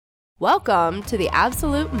Welcome to the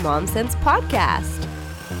Absolute Mom Sense podcast.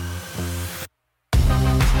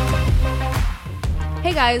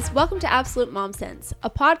 Hey guys, welcome to Absolute Mom Sense, a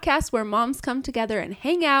podcast where moms come together and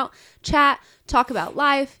hang out, chat, talk about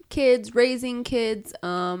life, kids, raising kids.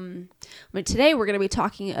 Today we're going to be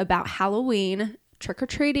talking about Halloween,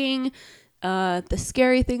 trick-or-treating, the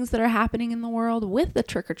scary things that are happening in the world with the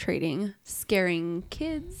trick-or-treating, scaring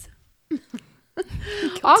kids.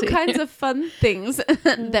 All kinds of fun things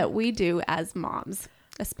that we do as moms,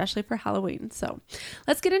 especially for Halloween. So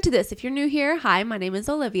let's get into this. If you're new here, hi, my name is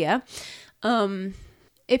Olivia.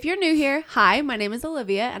 If you're new here, hi, my name is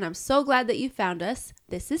Olivia, and I'm so glad that you found us.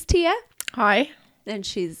 This is Tia. Hi. And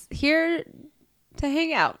she's here to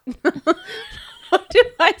hang out. What do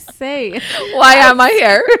I say? Why am I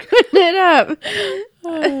here? It up.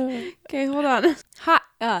 Okay, hold on.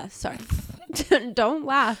 Hi. Sorry. Don't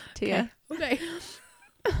laugh, Tia. Okay.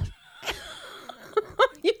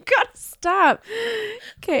 You gotta stop.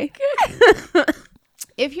 Okay.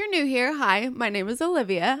 If you're new here, hi, my name is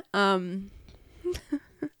Olivia. And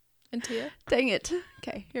Tia. Dang it.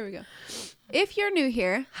 Okay, here we go. If you're new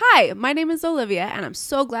here, hi, my name is Olivia, and I'm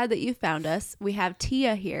so glad that you found us. We have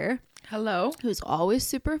Tia here. Hello. Who's always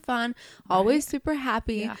super fun, always super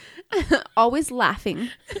happy, always laughing.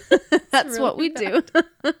 That's what we do.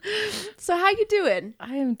 So how you doing?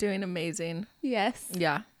 I am doing amazing. Yes.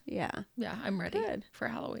 Yeah. Yeah. Yeah, I'm ready for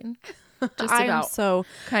Halloween. Just I about.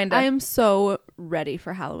 I am so ready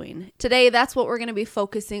for Halloween. Today, that's what we're going to be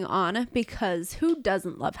focusing on because who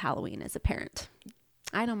doesn't love Halloween as a parent?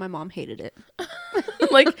 I know my mom hated it.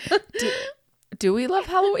 Like, do we love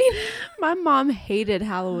Halloween? My mom hated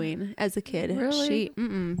Halloween as a kid. Really?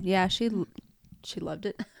 She loved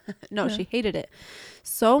it. No, she hated it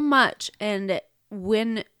so much. And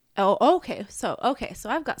when, so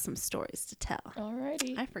I've got some stories to tell.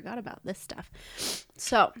 Alrighty. I forgot about this stuff.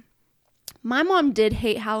 So my mom did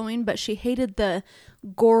hate Halloween, but she hated the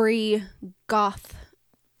gory, goth,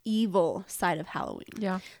 evil side of Halloween.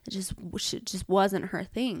 Yeah. It just wasn't her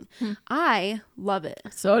thing. I love it.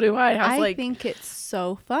 So do I. I think it's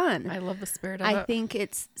so fun. I love the spirit of it. I think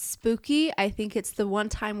it's spooky. I think it's the one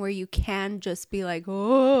time where you can just be like,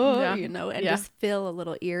 oh, and just feel a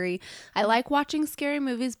little eerie. I like watching scary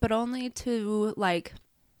movies, but only to like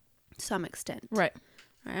some extent. Right.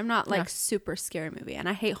 I'm not like super scary movie, and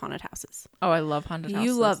I hate haunted houses. Oh, I love haunted houses.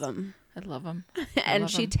 You love them. I love them.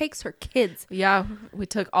 And she takes her kids. Yeah, we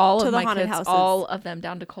took all of my kids, houses. All of them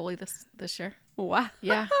down to Coley this year. Wow.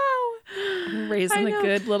 Yeah. I'm raising a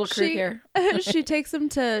good little crew here. She takes them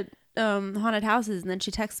to haunted houses, and then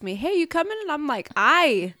she texts me, hey, you coming? And I'm like,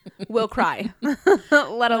 I will cry,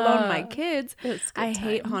 let alone my kids. I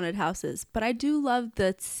hate haunted houses, but I do love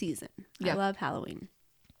the season. I love Halloween.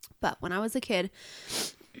 But when I was a kid,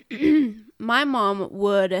 my mom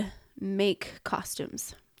would make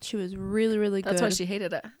costumes. She was really, really good. That's why she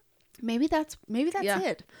hated it. Maybe that's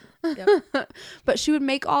it. Yep. But she would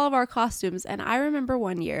make all of our costumes. And I remember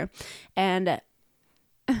one year, and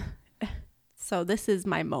so this is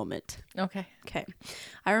my moment. Okay.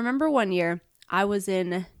 I remember one year I was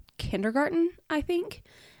in kindergarten, I think,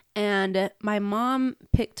 and my mom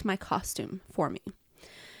picked my costume for me.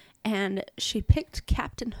 And she picked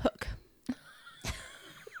Captain Hook.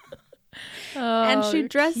 And she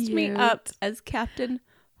dressed me up as Captain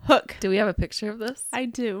Hook. Do we have a picture of this? I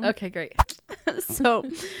do. Okay, great. So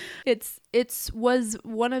it was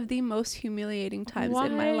one of the most humiliating times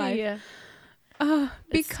in my life.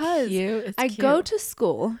 Because I go to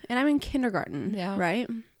school and I'm in kindergarten, right?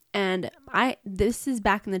 And this is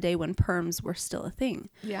back in the day when perms were still a thing.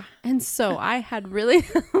 Yeah. And so I had really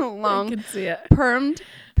long, I can see it. permed,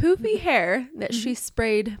 poofy hair that she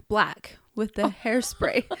sprayed black with the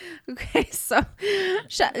hairspray. Okay, so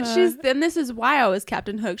then this is why I was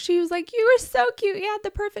Captain Hook. She was like, you were so cute. You had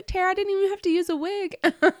the perfect hair. I didn't even have to use a wig.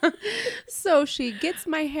 So she gets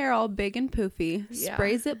my hair all big and poofy,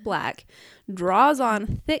 sprays it black, draws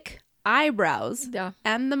on thick eyebrows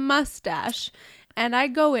and the mustache. And I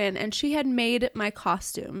go in, and she had made my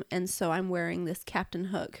costume, and so I'm wearing this Captain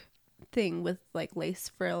Hook thing with like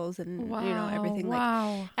lace frills and everything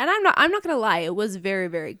like. And I'm not gonna lie, it was very,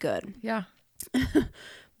 very good. Yeah.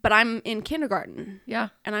 But I'm in kindergarten. Yeah.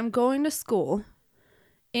 And I'm going to school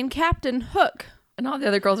in Captain Hook. And all the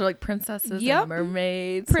other girls are like princesses and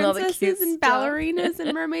mermaids. Princesses and ballerinas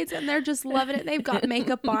and mermaids, and they're just loving it. They've got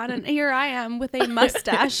makeup on, and here I am with a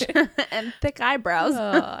mustache and thick eyebrows.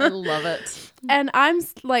 I love it. And I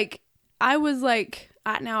was like,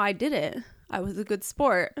 now I did it. I was a good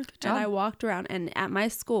sport. Good job. And I walked around, and at my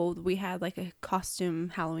school, we had like a costume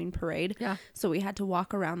Halloween parade. Yeah. So we had to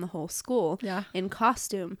walk around the whole school in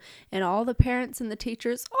costume. And all the parents and the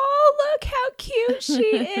teachers, oh, look how cute she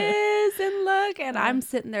is. And look. And I'm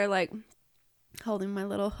sitting there like holding my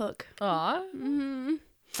little hook. Aw.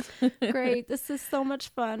 Mm-hmm. Great. This is so much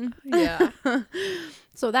fun. Yeah.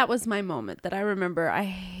 So that was my moment that I remember. I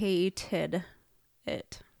hated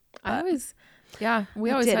it.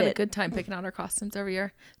 We always had a good time picking out our costumes every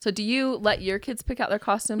year. So do you let your kids pick out their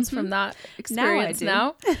costumes from that experience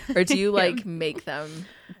now? Or do you like make them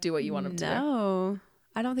do what you want them to do? No,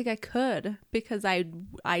 I don't think I could, because I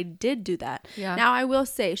did do that. Yeah. Now I will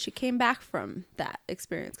say she came back from that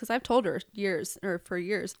experience, because I've told her for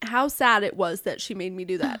years how sad it was that she made me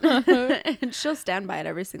do that. And she'll stand by it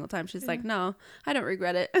every single time. She's like, no, I don't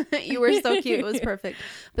regret it. You were so cute. It was perfect.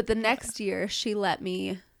 But the next year she let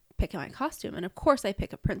me pick my costume, and of course I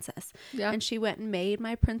pick a princess. And she went and made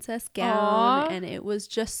my princess gown. Aww. And it was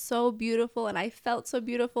just so beautiful, and I felt so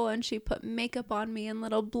beautiful, and she put makeup on me and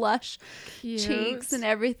little blush cheeks and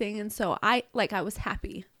everything, and so I was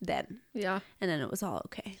happy then. And then it was all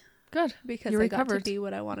okay. Good, because I got to be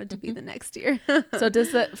what I wanted to be the next year. So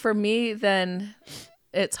does that, for me then,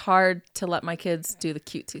 it's hard to let my kids do the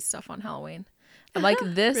cutesy stuff on Halloween. I'm like,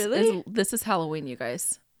 this is Halloween, you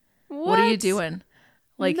guys. What are you doing?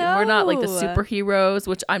 Like, we're not like the superheroes,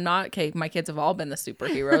 which I'm not. Okay, my kids have all been the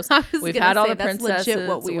superheroes. We've had all the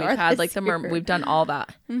princesses. We've had like the mermaid. We've done all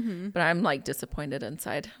that. But I'm like disappointed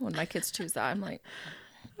inside when my kids choose that. I'm like,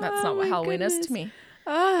 that's not what Halloween is to me.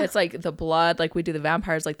 It's like the blood. Like we do the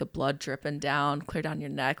vampires, like the blood dripping down, clear down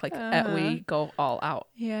your neck. Like we go all out.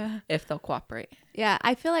 Yeah. If they'll cooperate. Yeah,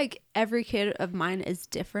 I feel like every kid of mine is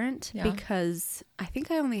different because I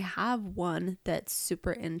think I only have one that's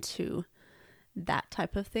super into that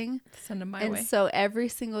type of thing. Send them my way. And so every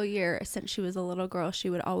single year since she was a little girl, she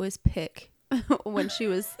would always pick when she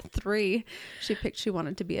was 3, she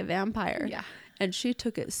wanted to be a vampire. Yeah. And she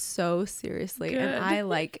took it so seriously. Good. And I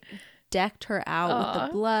like decked her out with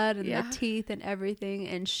the blood and the teeth and everything,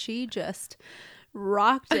 and she just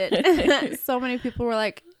rocked it. So many people were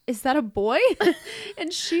like, is that a boy?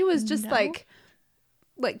 And she was just like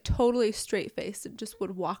totally straight faced and just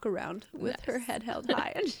would walk around with her head held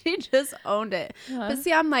high, and she just owned it. But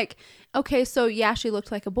see, I'm like, okay, so yeah, she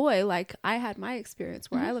looked like a boy. Like I had my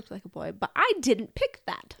experience where I looked like a boy, but I didn't pick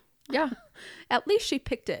that. Yeah. At least she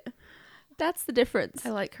picked it. That's the difference. I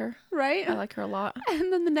like her. Right? I like her a lot.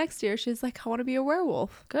 And then the next year she's like, I want to be a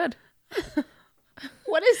werewolf. Good.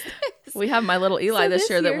 What is this? We have my little Eli this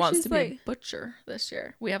year that wants to be a butcher this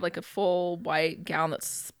year. We have like a full white gown that's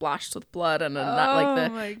splashed with blood and not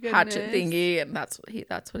like the hatchet thingy, and that's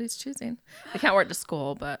what he's choosing. I can't wear it to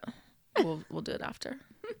school, but we'll do it after.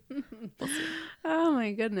 We'll see. Oh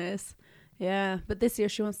my goodness. Yeah, but this year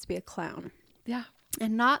she wants to be a clown. Yeah.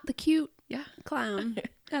 And not the cute clown.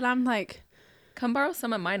 And I'm like, come borrow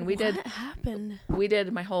some of mine. What happened? We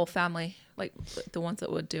did my whole family, like the ones that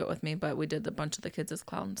would do it with me, but we did a bunch of the kids as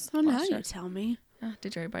clowns. Oh, now you tell me.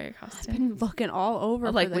 Did you already buy your costume? I've been looking all over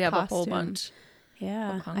for the we have costume. A whole bunch.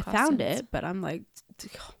 Yeah, I found it, but I'm like,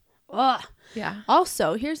 ugh. Yeah.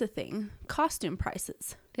 Also, here's the thing: costume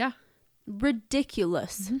prices. Yeah.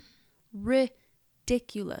 Ridiculous.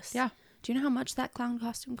 Ridiculous. Yeah. Do you know how much that clown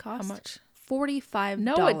costume cost? How much? $45.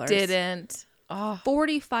 No, it didn't. Oh.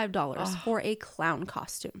 $45 for a clown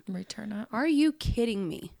costume. Return it. Are you kidding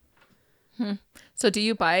me? So do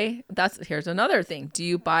you buy, here's another thing. Do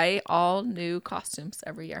you buy all new costumes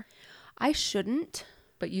every year? I shouldn't.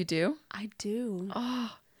 But you do? I do.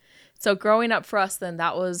 Oh. So growing up for us then,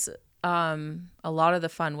 that was a lot of the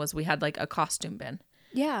fun was we had like a costume bin.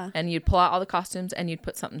 Yeah. And you'd pull out all the costumes and you'd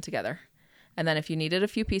put something together. And then if you needed a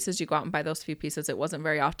few pieces, you go out and buy those few pieces. It wasn't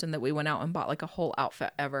very often that we went out and bought like a whole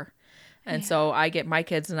outfit ever. And so I get my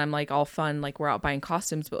kids and I'm like all fun, like we're out buying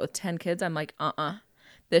costumes, but with 10 kids, I'm like,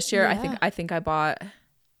 This year, I think I bought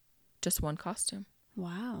just one costume.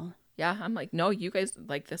 Wow. Yeah. I'm like, no, you guys,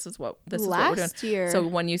 like, this is what we're doing. Last year. So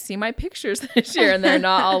when you see my pictures this year and they're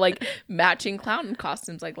not all like matching clown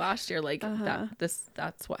costumes like last year, like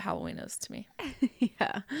that's what Halloween is to me.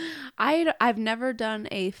 Yeah. I've never done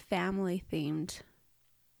a family themed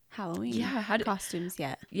Halloween costumes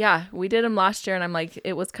yet. Yeah, we did them last year and I'm like,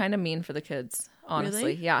 it was kind of mean for the kids, honestly.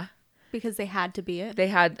 Really? Yeah. Because they had to be it?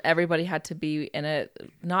 Everybody had to be in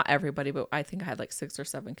it. Not everybody, but I think I had like 6 or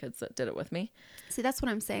 7 kids that did it with me. See, that's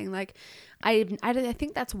what I'm saying. Like, I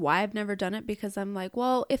think that's why I've never done it, because I'm like,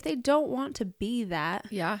 well, if they don't want to be that,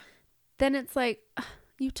 then it's like,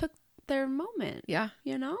 you took their moment. Yeah.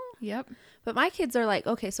 You know? Yep. But my kids are like,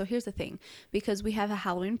 okay, so here's the thing. Because we have a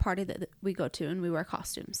Halloween party that we go to and we wear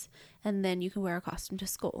costumes. And then you can wear a costume to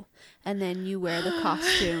school. And then you wear the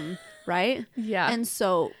costume, right? Yeah. And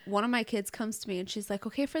so one of my kids comes to me and she's like,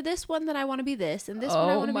 okay, for this one that I want to be this. And this one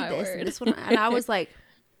I want to be this. And this one. And I was like,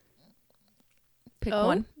 Pick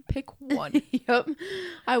one. Pick one. Yep.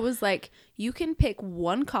 I was like, you can pick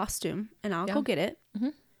one costume and I'll go get it. Mm-hmm.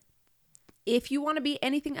 If you want to be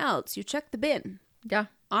anything else, you check the bin. Yeah.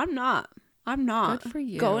 I'm not Good for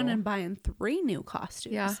you. going and buying 3 new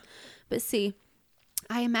costumes. Yeah. But see,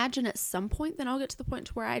 I imagine at some point then I'll get to the point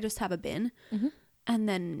to where I just have a bin and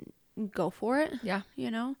then go for it. Yeah.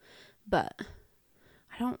 You know? But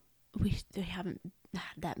we haven't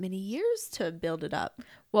had that many years to build it up.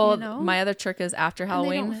 Well, you know? my other trick is after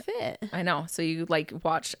Halloween. And they don't fit. I know. So you like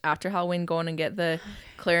watch after Halloween, go in and get the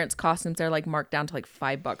clearance costumes. They're like marked down to like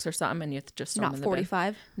 $5 or something, and you have to just throw them in the bin. Not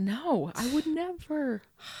 45. No, I would never.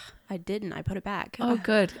 I didn't. I put it back. Oh,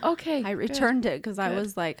 good. Okay. I returned it because I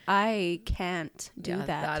was like, I can't do that.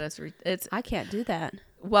 That is. I can't do that.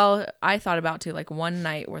 Well, I thought about too, like one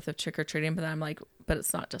night worth of trick or treating, but then I'm like, but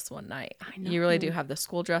it's not just one night. I know. You really do have the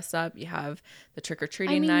school dress up. You have the trick or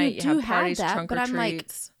treating night. You have parties, trunk or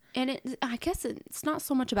treats. And I guess it's not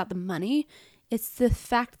so much about the money. It's the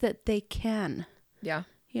fact that they can. Yeah.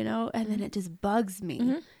 You know, and then it just bugs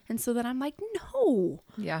me. And so then I'm like, no.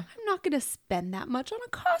 Yeah. I'm not going to spend that much on a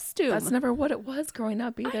costume. That's never what it was growing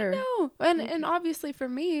up either. I know. And obviously for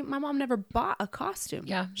me, my mom never bought a costume.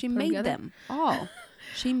 Yeah. She made them all.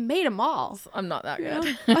 She made them all. I'm not that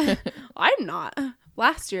good. I'm not.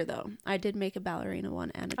 Last year, though, I did make a ballerina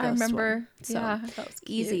one and a ghost I remember. one. So that was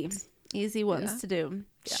cute. Easy ones to do.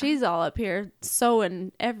 Yeah. She's all up here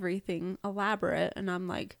sewing everything elaborate. And I'm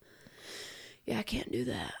like, yeah, I can't do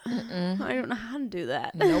that. I don't know how to do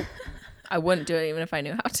that. Nope. I wouldn't do it even if I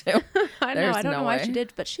knew how to. I know. I don't know why she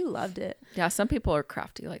did, but she loved it. Yeah, some people are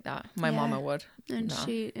crafty like that. My mama would. And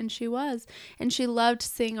she was. And she loved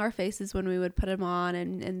seeing our faces when we would put them on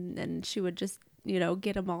and she would just,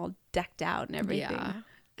 get them all decked out and everything.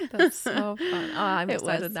 Yeah. That's so fun. Oh, I'm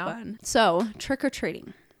excited now. Fun. So, trick or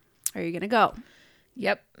treating. Are you going to go?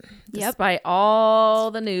 Yep. Despite all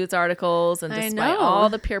the news articles and despite all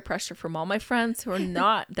the peer pressure from all my friends who are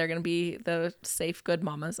not, they're going to be the safe, good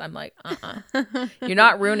mamas. I'm like, You're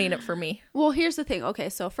not ruining it for me. Well, here's the thing. Okay,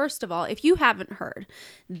 so first of all, if you haven't heard,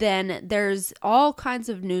 then there's all kinds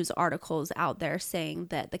of news articles out there saying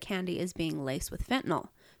that the candy is being laced with fentanyl.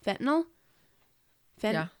 Fentanyl.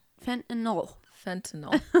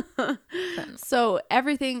 So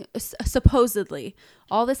everything, supposedly,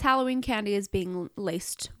 all this Halloween candy is being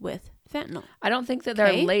laced with fentanyl. I don't think that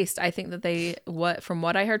they're laced. I think that from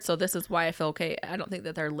what I heard, so this is why I feel okay. I don't think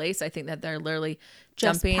that they're laced. I think that they're literally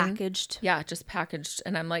just dumping. Packaged. Yeah, just packaged.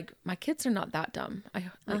 And I'm like, my kids are not that dumb.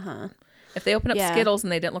 If they open up Skittles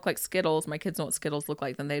and they didn't look like Skittles, my kids know what Skittles look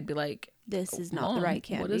like, then they'd be like, this is not the right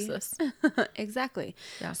candy. What is this? Exactly.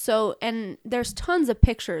 Yeah. So, and there's tons of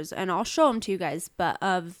pictures, and I'll show them to you guys, but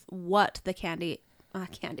of what the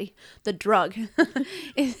the drug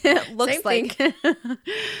it looks like.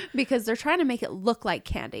 Because they're trying to make it look like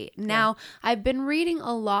candy. Now, I've been reading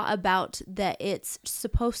a lot about that it's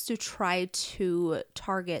supposed to try to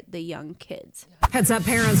target the young kids. Heads up,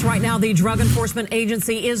 parents. Right now, the Drug Enforcement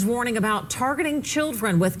Agency is warning about targeting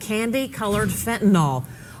children with candy-colored fentanyl.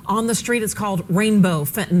 On the street, it's called rainbow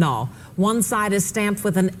fentanyl. One side is stamped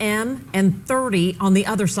with an M and 30 on the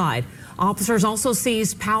other side. Officers also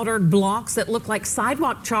seized powdered blocks that look like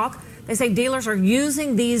sidewalk chalk. They say dealers are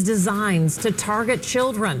using these designs to target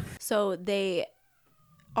children. So they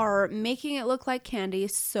are making it look like candy,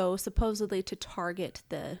 so supposedly to target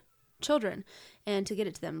the children and to get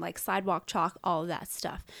it to them, like sidewalk chalk, all of that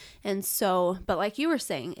stuff. And so, but like you were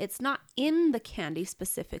saying, it's not in the candy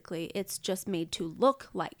specifically. It's just made to look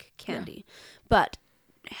like candy. Yeah. But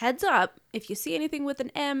heads up, if you see anything with an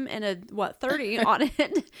M and a 30 on it,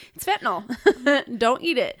 it's fentanyl. Don't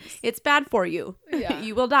eat it. It's bad for you. Yeah.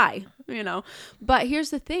 You will die, But here's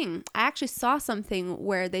the thing. I actually saw something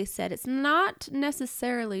where they said it's not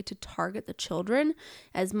necessarily to target the children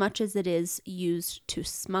as much as it is used to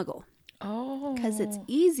smuggle. Oh. Because it's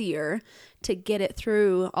easier to get it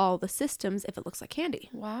through all the systems if it looks like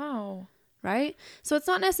candy. Wow. Right? So it's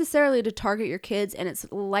not necessarily to target your kids, and it's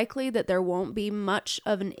likely that there won't be much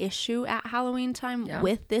of an issue at Halloween time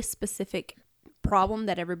with this specific problem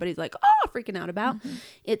that everybody's like, freaking out about. Mm-hmm.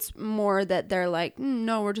 It's more that they're like,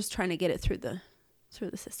 no, we're just trying to get it through the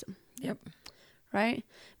system. Yep. Right?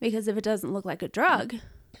 Because if it doesn't look like a drug,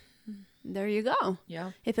 there you go.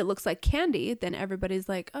 Yeah. If it looks like candy, then everybody's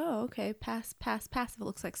like, oh, okay, pass. If it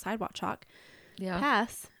looks like sidewalk chalk,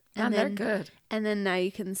 pass. And they're good. And then now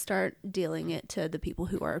you can start dealing it to the people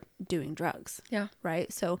who are doing drugs. Yeah.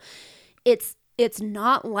 Right? So it's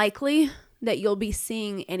not likely that you'll be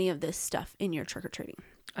seeing any of this stuff in your trick-or-treating.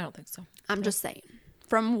 I don't think so. I'm just saying.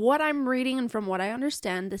 from what I'm reading and from what I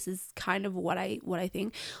understand, this is kind of what I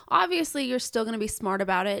think. Obviously, you're still going to be smart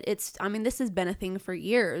about it. This has been a thing for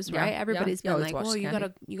years, right? Everybody's been like, well, you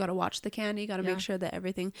gotta watch the candy. You gotta make sure that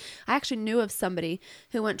everything. I actually knew of somebody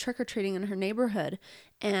who went trick-or-treating in her neighborhood,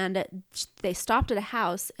 and they stopped at a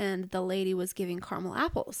house, and the lady was giving caramel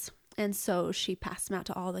apples. And so she passed them out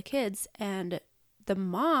to all the kids, and the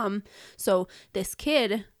mom, so this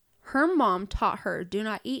kid, her mom taught her, do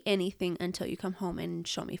not eat anything until you come home and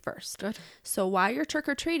show me first. Good. So while you're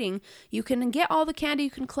trick-or-treating, you can get all the candy,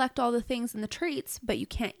 you can collect all the things and the treats, but you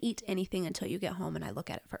can't eat anything until you get home and I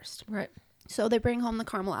look at it first. Right. So they bring home the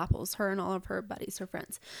caramel apples, her and all of her buddies, her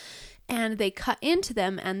friends, and they cut into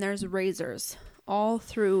them, and there's razors all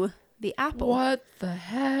through the apple. What the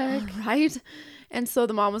heck? Right? And so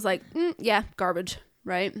the mom was like, yeah, garbage,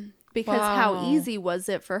 right? Because how easy was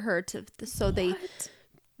it for her to, so they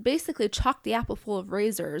basically chocked the apple full of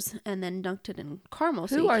razors and then dunked it in caramel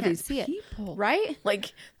so you can't see people? It. Right?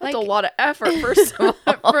 Like, that's a lot of effort, first of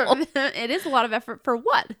all. It is a lot of effort for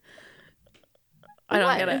what? I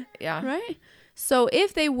don't get it. Yeah. Right? So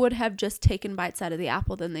if they would have just taken bites out of the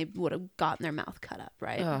apple, then they would have gotten their mouth cut up,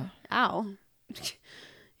 right? Ow.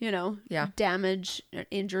 Damage,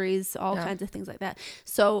 injuries, all kinds of things like that.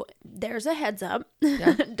 So there's a heads up.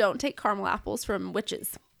 Yeah. Don't take caramel apples from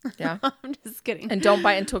witches. Yeah. I'm just kidding. And don't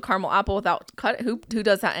bite into a caramel apple without cut. Who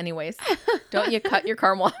does that anyways? Don't you cut your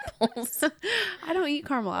caramel apples? I don't eat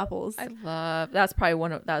caramel apples. I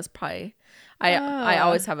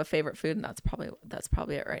always have a favorite food, and that's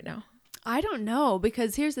probably it right now. I don't know,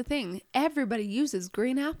 because here's the thing. Everybody uses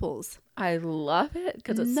green apples. I love it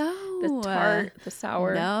because it's the tart, the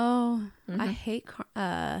sour. No, I hate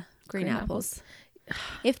green apples.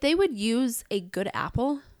 If they would use a good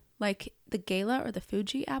apple, like the Gala or the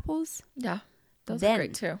Fuji apples. Yeah, those are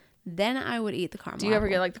great too. Then I would eat the caramel. Do you ever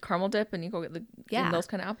get like the caramel dip and you go get those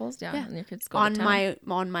kind of apples? Yeah. And your kids go on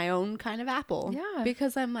my own kind of apple. Yeah.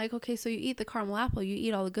 Because I'm like, okay, so you eat the caramel apple, you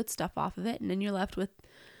eat all the good stuff off of it, and then you're left with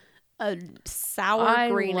a sour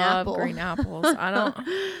green apple. Green apples.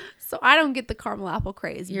 So I don't get the caramel apple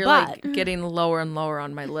craze. You're like getting lower and lower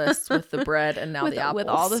on my list with the bread and now the apples. With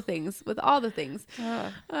all the things.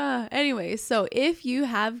 Anyway, so if you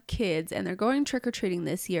have kids and they're going trick-or-treating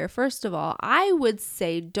this year, first of all, I would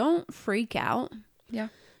say don't freak out. Yeah.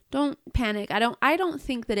 Don't panic. I don't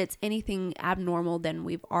think that it's anything abnormal than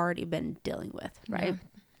we've already been dealing with, right? Yeah.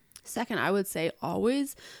 Second, I would say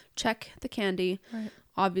always check the candy. Right.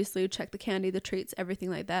 Obviously, check the candy, the treats, everything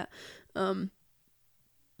like that,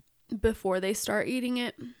 before they start eating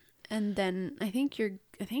it, and then I think you're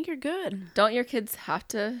good. Don't your kids have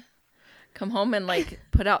to come home and like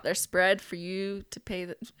put out their spread for you to pay?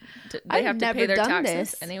 They have to pay their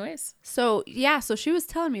taxes anyways. So so she was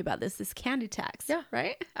telling me about this candy tax. Yeah,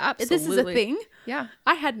 right. Absolutely, this is a thing. Yeah,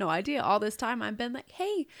 I had no idea. All this time I've been like,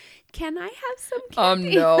 hey, can I have some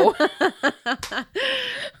candy? No.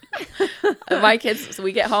 My kids, so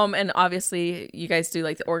we get home and obviously you guys do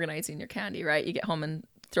like the organizing your candy, right? You get home and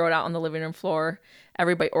throw it out on the living room floor.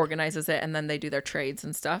 Everybody organizes it and then they do their trades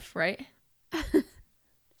and stuff, right?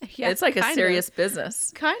 Yeah, it's like a serious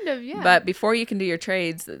business. Kind of, yeah. But before you can do your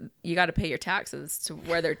trades, you got to pay your taxes to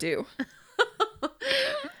where they're due.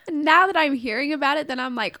 Now that I'm hearing about it, then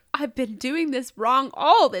I'm like, I've been doing this wrong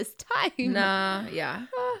all this time. Nah, yeah.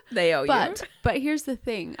 They owe you. But here's the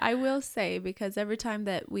thing. I will say, because every time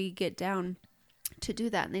that we get down to do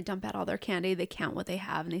that and they dump out all their candy, they count what they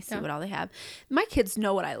have and they see what all they have. My kids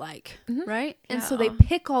know what I like, right? And so they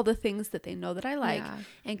pick all the things that they know that I like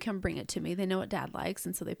and come bring it to me. They know what Dad likes,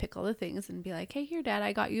 and so they pick all the things and be like, hey, here, Dad,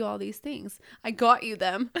 I got you all these things. I got you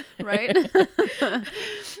them, right?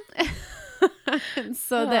 And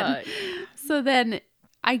so then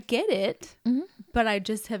I get it, but I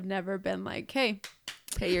just have never been like, hey,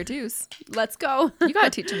 pay your dues. Let's go. You got to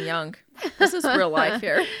teach them young. This is real life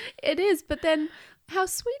here. It is, but then how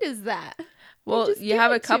sweet is that? Well, you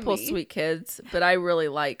have a couple sweet kids, but I really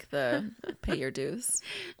like the pay your dues.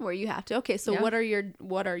 Where you have to. Okay, so what are your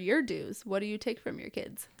dues? What do you take from your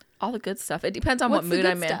kids? All the good stuff. It depends on what mood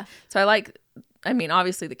I'm in. So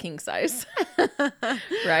obviously the king size,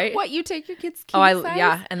 right? What, you take your kids king size?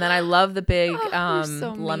 Yeah, and then I love the big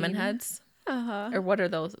lemon heads. Or what are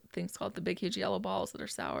those things called? The big, huge yellow balls that are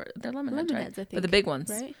sour. They're lemon heads, right? I think. But the big ones,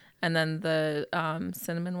 right? And then the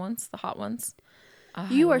cinnamon ones, the hot ones.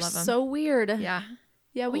 You are so weird. Yeah.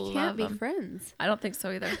 Yeah, we can't be friends. I don't think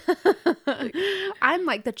so either. I'm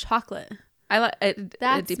like the chocolate. I like it.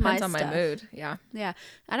 It depends on my mood. Yeah. Yeah.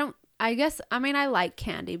 I like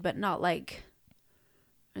candy, but not like,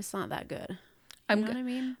 it's not that good. You know what I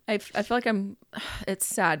mean? I feel like it's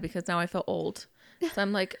sad because now I feel old. So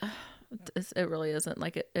I'm like, It really isn't.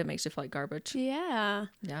 Like it makes you feel like garbage. Yeah.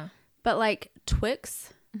 Yeah. But like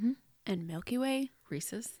Twix and Milky Way.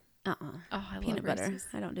 Reese's. Oh, I peanut love butter. Reese's.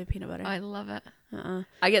 I don't do peanut butter. I love it.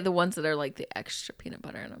 I get the ones that are like the extra peanut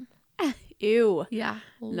butter in them. Ew. Yeah.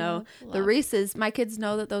 No. The Reese's, my kids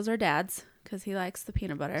know that those are dad's because he likes the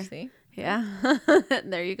peanut butter. See? Yeah.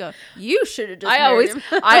 There you go. You should have just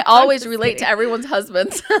I always relate to everyone's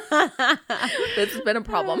husbands. This has been a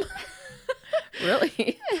problem.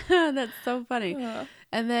 Really? That's so funny.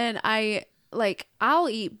 And then I'll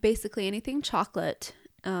eat basically anything chocolate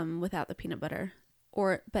without the peanut butter.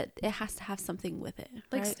 But it has to have something with it.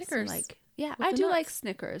 Like right? Snickers. So I do nuts. like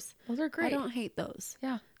Snickers. Those are great. I don't hate those.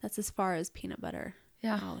 Yeah. That's as far as peanut butter.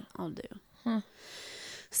 Yeah. I'll do. Huh.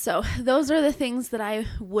 So those are the things that I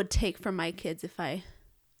would take from my kids if I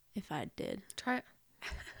did. Try it.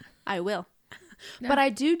 I will. Yeah. But I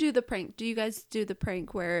do the prank. Do you guys do the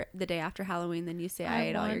prank where the day after Halloween, then you say I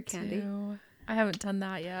ate all your candy? I haven't done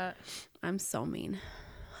that yet. I'm so mean.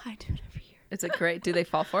 I do it every year. Is it great? Do they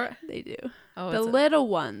fall for it? They do. Oh, the little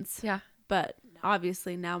ones. Yeah. But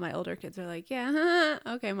obviously now my older kids are like, yeah,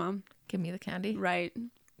 okay, Mom. Give me the candy. Right.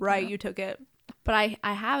 Yeah. You took it. But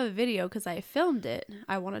I have a video because I filmed it.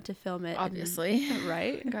 I wanted to film it. Obviously.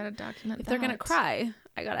 Right? Gotta document If they're going to cry,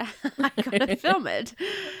 I gotta film it.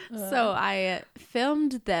 So I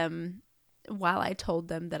filmed them while I told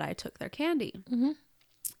them that I took their candy. Mm-hmm.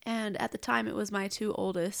 And at the time it was my two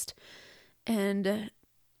oldest. And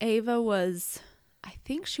Ava was, I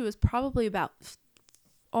think she was probably about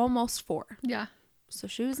almost 4. Yeah. So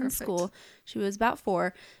she was in school. She was about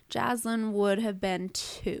 4. Jaslyn would have been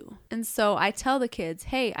 2. And so I tell the kids,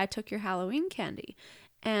 hey, I took your Halloween candy.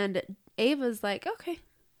 And Ava's like, okay.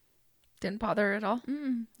 Didn't bother her at all?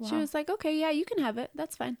 Wow. She was like, okay, yeah, you can have it.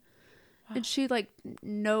 That's fine. Wow. And she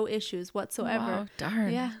no issues whatsoever. Wow,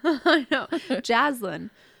 darn. Yeah, I know. Jaslyn,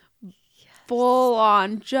 full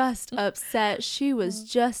on, just upset. She was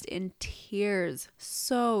just in tears.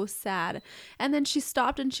 So sad. And then she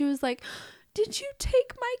stopped and she was like, did you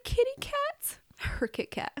take my kitty cats? Her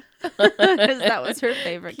Kit Kat. Because that was her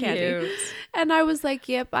favorite candy. Cute. And I was like,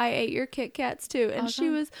 yep, I ate your Kit Kats too. And she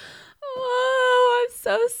was, oh, I'm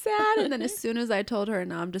so sad. And then as soon as I told her,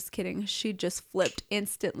 no, I'm just kidding, she just flipped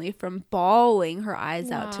instantly from bawling her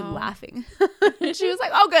eyes out to laughing. And she was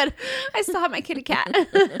like, oh, good. I still have my kitty cat.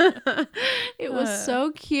 It was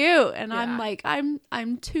so cute. And I'm like,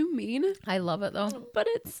 I'm too mean. I love it though. But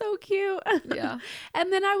it's so cute. Yeah.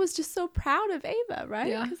 And then I was just so proud of Ava, right?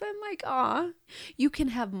 Yeah. Because I'm like, aw, you can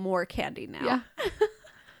have more candy now. Yeah.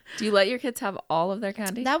 Do you let your kids have all of their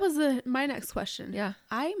candy? That was my next question. Yeah.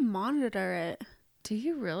 I monitor it. Do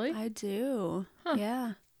you really? I do. Huh.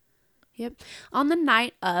 Yeah. Yep. On the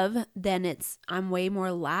night of, then I'm way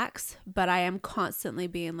more lax, but I am constantly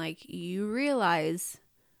being like, you realize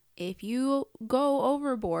if you go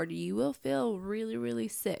overboard, you will feel really, really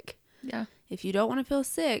sick. Yeah. If you don't want to feel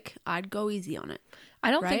sick, I'd go easy on it. I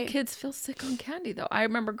don't think kids feel sick on candy though. I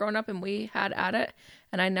remember growing up and we had at it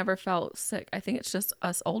and I never felt sick. I think it's just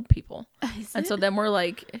us old people. And so then we're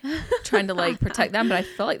like trying to protect them, but I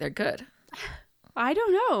feel like they're good. I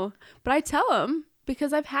don't know, but I tell them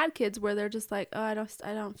because I've had kids where they're just like, oh, I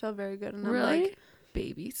don't feel very good. And I'm like,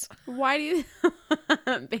 babies. Why do you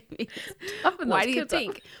babies? Why do you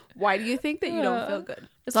think? Why do you think that you don't feel good?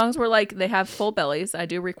 As long as we're they have full bellies. I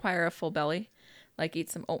do require a full belly. Like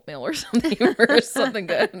eat some oatmeal or something or something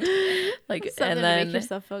good. Something and then to make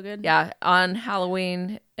yourself feel good. Yeah, on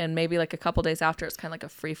Halloween and maybe a couple days after, it's kind of like a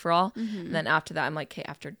free for all. Mm-hmm. And then after that, I'm like, okay,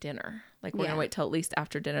 after dinner, we're gonna wait till at least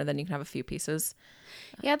after dinner, then you can have a few pieces.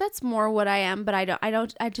 Yeah, that's more what I am, but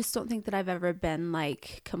I just don't think that I've ever been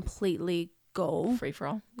completely free for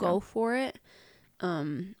all. Go for it.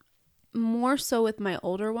 More so with my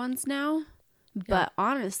older ones now, but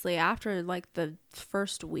honestly, after the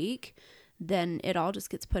first week, then it all just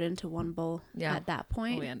gets put into one bowl at that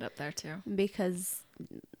point. We end up there too. Because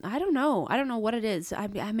I don't know what it is.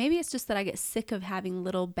 Maybe it's just that I get sick of having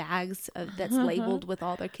little bags that's labeled with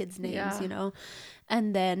all their kids' names,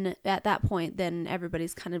 And then at that point, then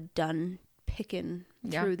everybody's kind of done picking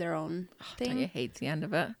through their own thing. You hate the end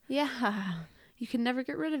of it. Yeah. You can never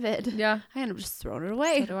get rid of it. Yeah. I end up just throwing it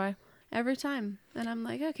away. So do I. Every time. And I'm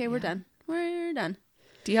like, okay, we're done. We're done.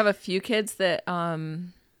 Do you have a few kids that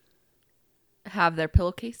have their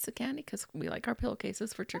pillowcase of candy? Because we like our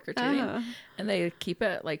pillowcases for trick-or-treating. And they keep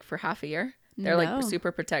it for half a year. They're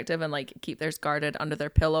super protective and keep theirs guarded under their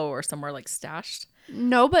pillow or somewhere stashed.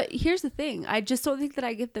 No, but here's the thing. I just don't think that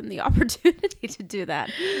I give them the opportunity to do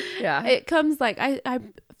that. Yeah. It comes I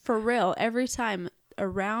for real, every time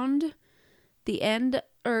around the end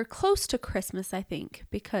or close to Christmas, I think,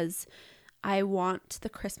 because I want the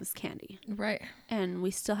Christmas candy. Right. And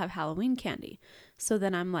we still have Halloween candy. So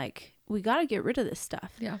then I'm like, we got to get rid of this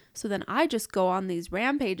stuff. Yeah. So then I just go on these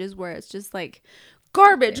rampages where it's just like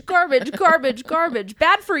garbage, garbage, garbage, garbage,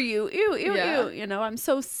 bad for you. Ew, ew, Yeah. ew. You know, I'm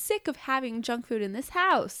so sick of having junk food in this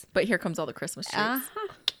house. But here comes all the Christmas treats. Uh-huh.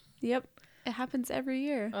 Yep. It happens every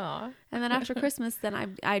year. Aw. And then after Christmas,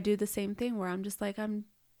 then I do the same thing where I'm just like, I'm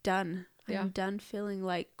done. Yeah. I'm done feeling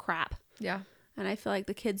like crap. Yeah. And I feel like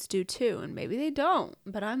the kids do too. And maybe they don't.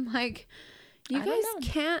 But I'm like, you I guys don't know.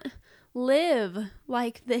 can't live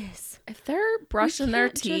like this. If they're brushing their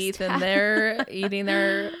can't just teeth and they're eating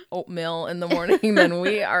their oatmeal in the morning, then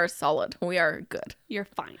we are solid. We are good. You're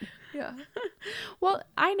fine. Yeah. Well,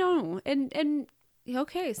 I know. And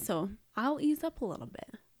okay, so I'll ease up a little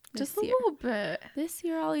bit. Just this a year. little bit. This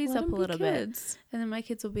year I'll ease Let up them a be little bit. kids. And then my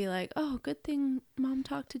kids will be like, oh, good thing Mom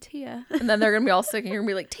talked to Tia. And then they're going to be all sick and you're going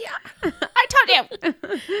to be like, Tia, I told you.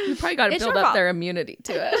 you probably got to It's build your up fault. their immunity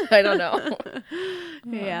to it. I don't know.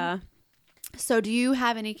 Yeah. So do you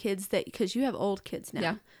have any kids that, because you have old kids now.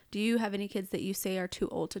 Yeah. Do you have any kids that you say are too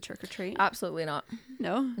old to trick or treat? Absolutely not.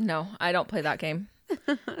 No. No, I don't play that game.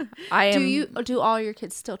 Do all your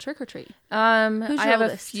kids still trick or treat? Who's I your have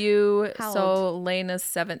oldest? a few. How So Lane is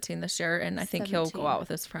 17 this year, and I think he'll 17. go out with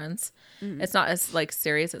his friends. It's not as like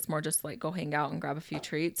serious. It's more just like go hang out and grab a few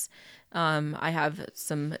treats. I have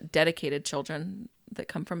some dedicated children that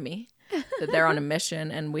come from me. That they're on a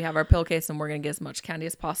mission, and we have our pill case, and we're gonna get as much candy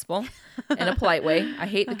as possible in a polite way. I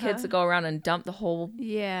hate the kids that go around and dump the whole.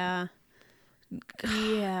 Yeah.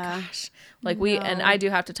 Yeah. Gosh, like and I do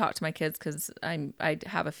have to talk to my kids because I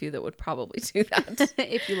have a few that would probably do that.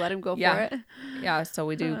 If you let him go Yeah. for it. Yeah, so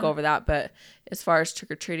we do go over that. But as far as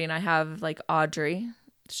trick or treating, I have like Audrey.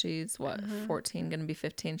 She's 14, gonna be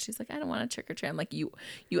 15. She's like, I don't want to trick or treat. I'm like, you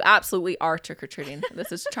absolutely are trick or treating.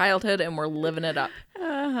 This is childhood, and we're living it up.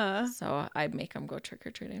 So I make them go trick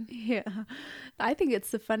or treating. Yeah. I think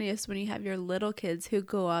it's the funniest when you have your little kids who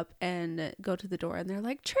go up and go to the door and they're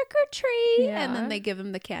like, trick or treat. Yeah. And then they give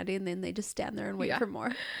them the candy and then they just stand there and wait Yeah. for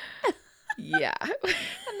more. Yeah,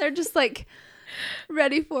 And they're just like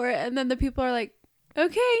ready for it. And then the people are like,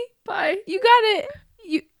 okay, bye. you got it.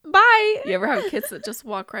 Bye. You ever have kids that just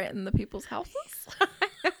walk right in the people's houses?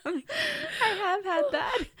 I have had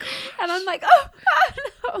that. And I'm like, oh,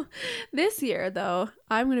 no. This year, though,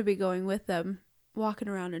 I'm going to be going with them, walking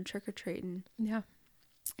around and trick-or-treating. Yeah.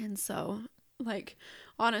 And so, like,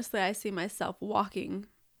 honestly, I see myself waddling.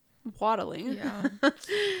 Yeah.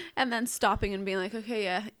 And then stopping and being like, okay,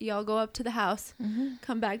 yeah, y'all go up to the house,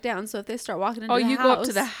 come back down. So if they start walking into Oh, the you house. go up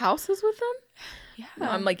to the houses with them? Yeah. No,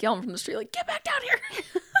 I'm like yelling from the street, like, get back down here.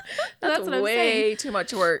 That's what I'm way saying. too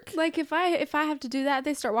much work. Like, if I have to do that,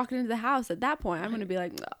 they start walking into the house. At that point, I'm going to be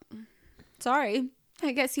like, oh, sorry.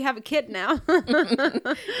 I guess you have a kid now. You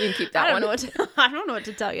can keep that I one. don't know what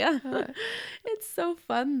to tell you. It's so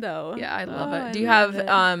fun though. Yeah, I love Oh, it. I Do you love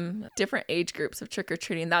have it. different age groups of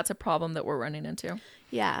trick-or-treating? That's a problem that we're running into.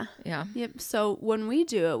 Yeah. Yeah. Yep. So when we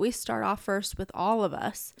do it, we start off first with all of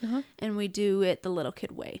us, and we do it the little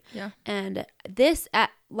kid way. Yeah. And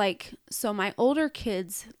so my older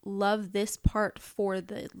kids love this part for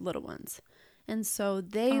the little ones. And so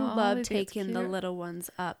they love they think it's taking the cute. little ones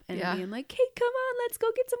up and Yeah. being like, hey, come on, let's go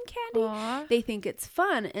get some candy. Aw. They think it's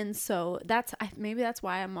fun. And so maybe that's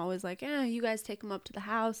why I'm always like, you guys take them up to the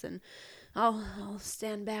house and I'll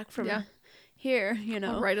stand back from here, you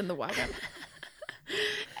know. Right in the wagon.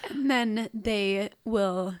 And then they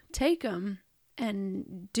will take them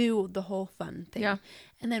and do the whole fun thing. Yeah.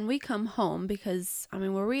 And then we come home because,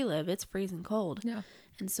 where we live, it's freezing cold. Yeah.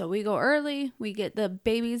 And so we go early, we get the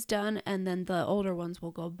babies done, and then the older ones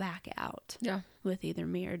will go back out Yeah. with either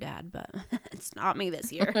me or dad. But it's not me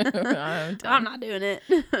this year. I'm I'm not doing it.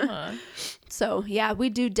 So, yeah, we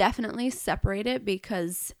do definitely separate it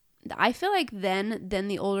because I feel like then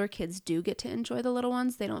the older kids do get to enjoy the little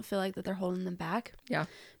ones. They don't feel like that they're holding them back. Yeah.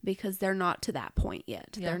 Because they're not to that point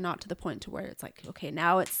yet. Yeah. They're not to the point to where it's like, okay,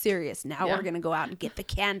 now it's serious. Now Yeah. we're going to go out and get the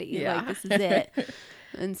candy. Yeah. Like, this is it.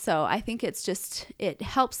 And so I think it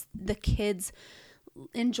helps the kids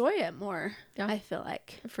enjoy it more. Yeah. I feel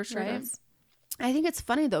like. For sure right? does. I think it's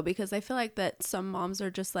funny though, because I feel like that some moms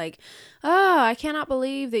are just like, oh, I cannot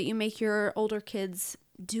believe that you make your older kids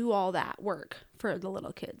do all that work for the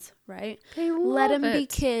little kids, right? They Let love them be it.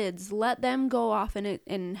 kids. Let them go off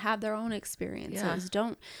and have their own experiences. Yeah.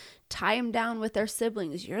 Don't tie them down with their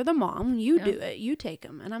siblings. You're the mom. You do it. You take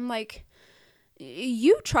them. And I'm like,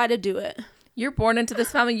 you try to do it. You're born into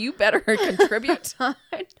this family. You better contribute. I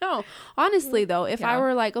know. Honestly, though, if I Yeah.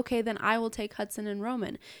 were like, okay, then I will take Hudson and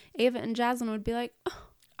Roman, Ava and Jasmine would be like, oh,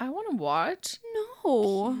 I want to watch.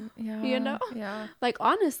 No. Yeah. You know? Yeah. Like,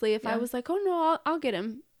 honestly, if I Yeah. was like, oh, no, I'll get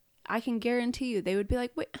him, I can guarantee you they would be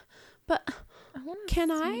like, wait, but can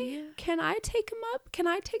I take him up? Can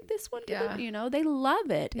I take this one to Yeah. the, you know, they love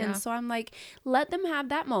it. Yeah. And so I'm like, let them have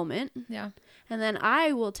that moment. Yeah. And then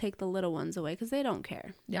I will take the little ones away because they don't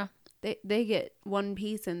care. Yeah. They get one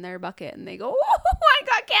piece in their bucket and they go, oh, I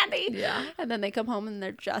got candy. Yeah. And then they come home and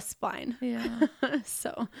they're just fine. Yeah.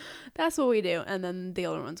 So that's what we do. And then the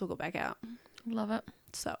older ones will go back out. Love it.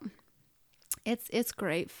 So it's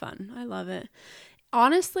great fun. I love it.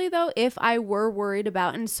 Honestly, though, if I were worried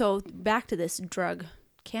about, and so back to this drug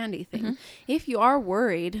candy thing, if you are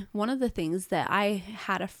worried, one of the things that I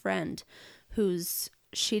had a friend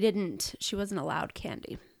she wasn't allowed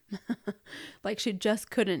candy. Like she just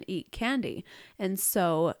couldn't eat candy. And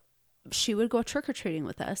so she would go trick-or-treating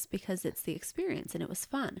with us because it's the experience and it was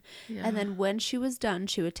fun. Yeah. And then when she was done,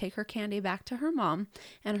 she would take her candy back to her mom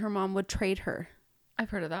and her mom would trade her I've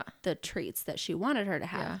heard of that. the treats that she wanted her to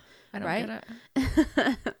have. Yeah. I don't right? get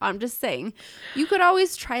it. I'm just saying, you could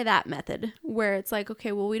always try that method where it's like,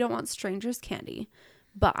 okay, well, we don't want strangers' candy,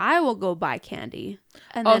 but I will go buy candy.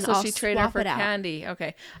 And then So I'll she traded her swap for it out. candy.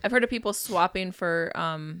 Okay. I've heard of people swapping for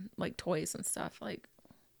like toys and stuff. Like,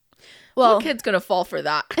 Well, what kid's gonna fall for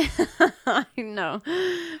that? I know.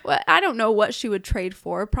 Well, I don't know what she would trade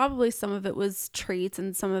for. Probably some of it was treats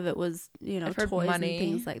and some of it was, I've heard toys money. and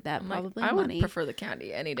things like that. I'm like, Probably I would money. prefer the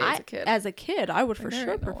candy any day as a kid. As a kid, I would for There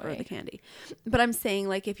sure ain't no prefer way. the candy. But I'm saying,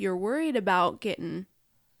 like, if you're worried about getting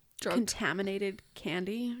Drugged. contaminated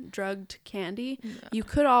candy, drugged candy, you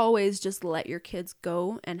could always just let your kids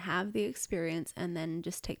go and have the experience and then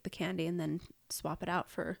just take the candy and then swap it out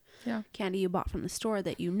for candy you bought from the store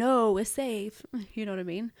that you know is safe. You know what I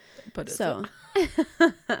mean? But So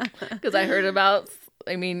because I heard about.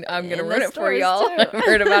 I mean, I'm gonna In ruin the it for stores, y'all. too. I've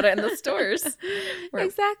heard about it in the stores.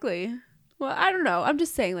 Exactly. Well, I don't know. I'm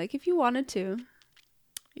just saying, like, if you wanted to,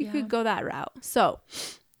 you could go that route. So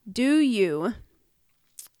do you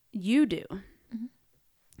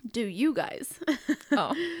guys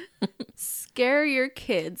Oh, scare your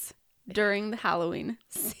kids during the Halloween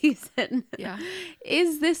season? yeah,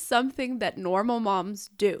 Is this something that normal moms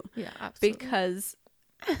do? yeah, absolutely. Because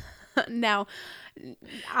now You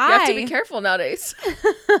have to be careful nowadays.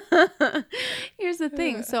 here's the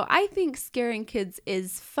thing. So I think scaring kids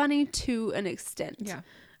is funny to an extent. Yeah.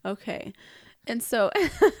 Okay. And so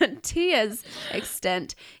Tia's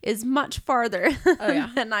extent is much farther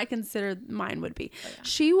than I consider mine would be.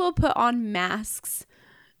 She will put on masks,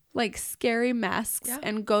 like scary masks,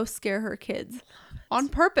 and go scare her kids on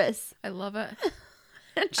purpose. I love it.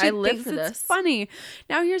 And she I live thinks for it's this. funny.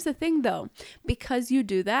 Now, here's the thing, though. Because you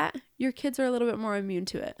do that, your kids are a little bit more immune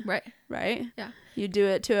to it. Right. Right? Yeah. You do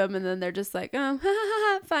it to them, and then they're just like,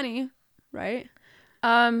 oh, funny. Right?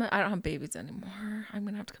 I don't have babies anymore. I'm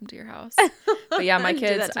gonna have to come to your house. But yeah, my Do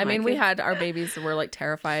kids. that to I my mean, we kids. had our babies were like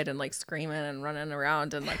terrified and like screaming and running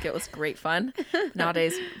around and like it was great fun.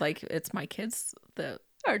 Nowadays, like it's my kids that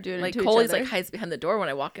Or doing like it to Coley's each other. like hides behind the door when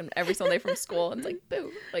I walk in every single day from school and it's like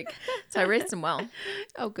boo. Like so I raised them well.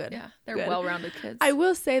 Oh, good. Yeah, they're Good. well-rounded kids. I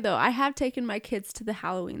will say, though, I have taken my kids to the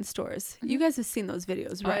Halloween stores. You guys have seen those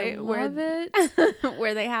videos, right? I love it.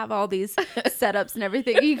 Where they have all these setups and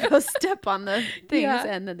everything. You go step on the things Yeah.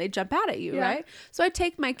 and then they jump out at you, Yeah. right? So I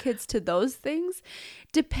take my kids to those things.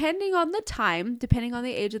 Depending on the time, depending on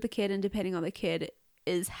the age of the kid, and depending on the kid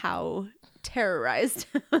is how terrorized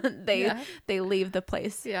they leave the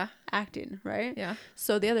place Yeah. acting, right? Yeah.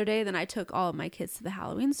 So the other day, then I took all of my kids to the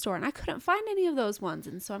Halloween store and I couldn't find any of those ones.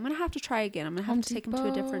 And so I'm going to have to try again. I'm going to have to take them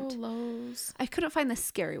to a different. Lowe's. I couldn't find the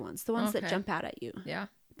scary ones, the ones that Okay. jump out at you. Yeah.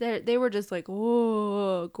 They were just like,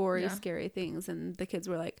 whoa, gory, Yeah. scary things. And the kids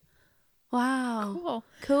were like, wow,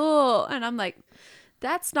 Cool. And I'm like,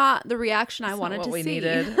 that's not the reaction I wanted What to we see.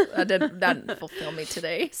 needed. That didn't fulfill me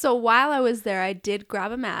today. So while I was there, I did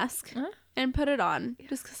grab a mask Huh? and put it on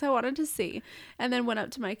just because I wanted to see. And then went up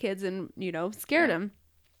to my kids and, scared him.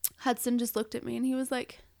 Hudson just looked at me and he was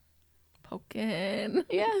like, Poking.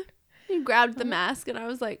 yeah. He grabbed the mask and I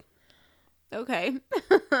was like, okay.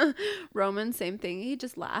 Roman, same thing. He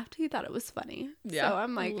just laughed. He thought it was funny. Yeah, So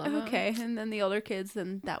I'm I like, love it. okay. And then the older kids,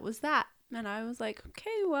 and that was that. And I was like, okay,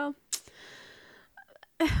 well,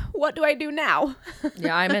 what do I do now?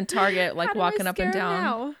 Yeah, I'm in Target, How like do I walking up and scare 'em down.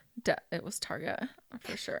 now? It was Target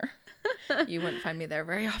for sure. You wouldn't find me there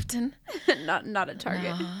very often. not at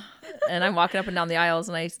Target. And I'm walking up and down the aisles,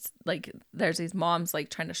 and there's these moms like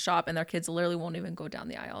trying to shop, and their kids literally won't even go down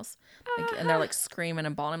the aisles, and they're like screaming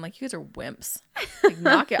and bawling. I'm like, you guys are wimps. Like,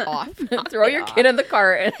 knock it off. Throw your kid in the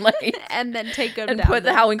cart and like And then take them and down put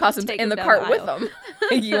the Halloween costumes take in the them down cart the with aisle.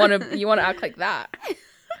 them. You want to act like that?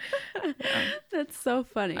 That's so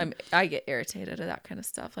funny. I get irritated at that kind of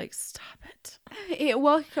stuff. Like, stop it.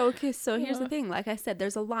 Okay, so here's the thing. Like I said,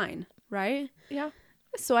 there's a line, right? Yeah.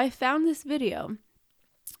 So I found this video,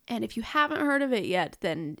 and if you haven't heard of it yet,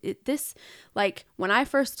 then when I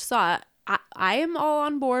first saw it, I am all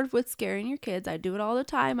on board with scaring your kids. I do it all the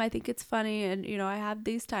time. I think it's funny, and I have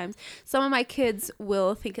these times. Some of my kids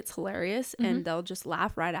will think it's hilarious, and they'll just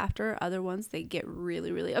laugh right after. Other ones, they get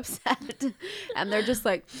really, really upset, and they're just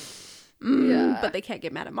like, but they can't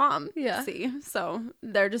get mad at mom. Yeah. See, so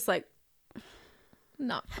they're just like,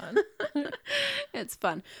 not fun. It's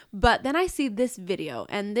fun. But then I see this video,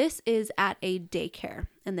 and this is at a daycare,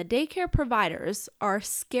 and the daycare providers are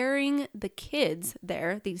scaring the kids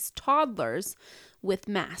there, these toddlers, with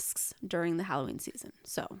masks during the Halloween season.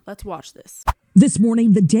 So let's watch this. This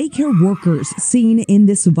morning, the daycare workers seen in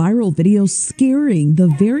this viral video scaring the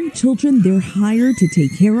very children they're hired to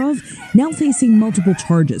take care of, now facing multiple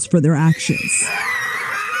charges for their actions.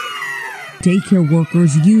 Daycare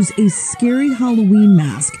workers use a scary Halloween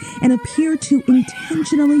mask and appear to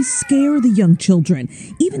intentionally scare the young children,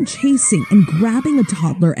 even chasing and grabbing a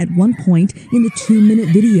toddler at one point in the 2-minute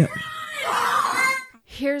video.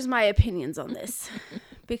 Here's my opinions on this.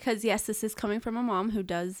 Because yes, this is coming from a mom who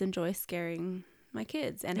does enjoy scaring my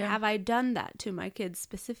kids. And have I done that to my kids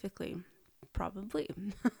specifically? Probably.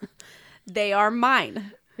 They are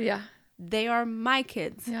mine. Yeah. They are my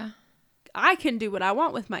kids. Yeah. I can do what I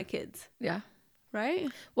want with my kids. Yeah. Right?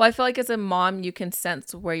 Well, I feel like as a mom, you can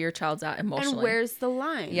sense where your child's at emotionally. And where's the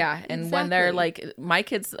line? Yeah. And when they're like, my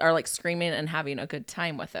kids are like screaming and having a good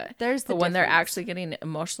time with it. But when they're actually getting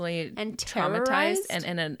emotionally and traumatized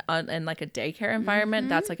and in like a daycare environment,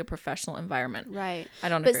 that's like a professional environment. Right. I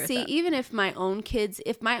don't agree with that. But see, even if my own kids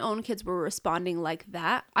were responding like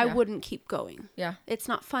that, I wouldn't keep going. Yeah. It's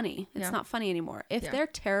not funny. It's not funny anymore. If they're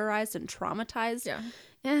terrorized and traumatized,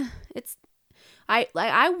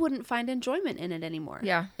 I wouldn't find enjoyment in it anymore.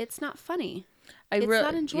 Yeah. It's not funny. It's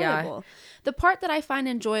not enjoyable. The part that I find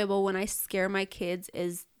enjoyable when I scare my kids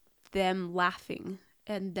is them laughing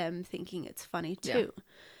and them thinking it's funny too.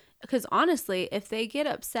 Because honestly, if they get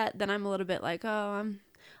upset, then I'm a little bit like,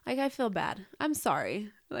 I feel bad. I'm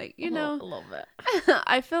sorry. Like, a little bit.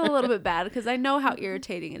 I feel a little bit bad because I know how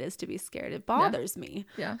irritating it is to be scared. It bothers me.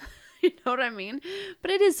 Yeah. You know what I mean?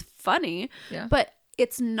 But it is funny. Yeah. But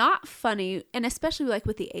it's not funny, and especially like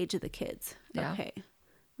with the age of the kids. Yeah. Okay.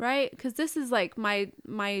 Right? Because this is like my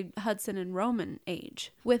Hudson and Roman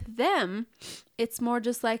age. With them, it's more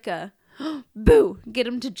just like a boo, get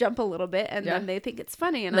them to jump a little bit, and then they think it's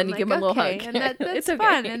funny, and then I'm you like, give them a little hug, and that's it's okay.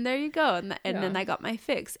 fun, and there you go, and then I got my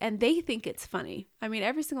fix, and they think it's funny. I mean,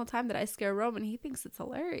 every single time that I scare Roman, he thinks it's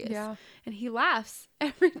hilarious, and he laughs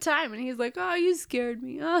every time, and he's like, "Oh, you scared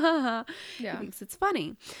me," He thinks it's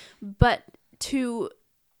funny, but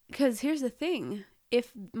because here's the thing,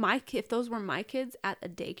 if those were my kids at a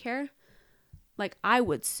daycare, like I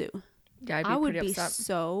would sue. Yeah, I would be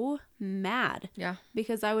so mad. Yeah.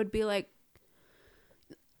 Because I would be like,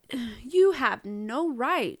 you have no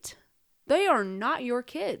right. They are not your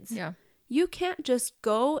kids. Yeah. You can't just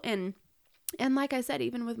go and like I said,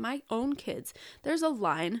 even with my own kids, there's a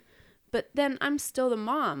line, but then I'm still the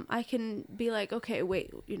mom. I can be like, okay,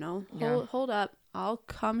 wait, hold up. I'll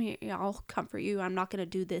come here. I'll comfort you. I'm not going to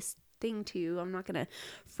do this thing to you. I'm not going to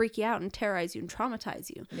freak you out and terrorize you and traumatize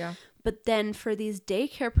you. Yeah. But then for these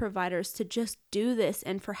daycare providers to just do this,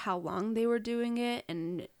 and for how long they were doing it,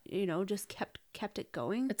 and just kept it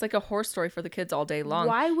going. It's like a horror story for the kids all day long.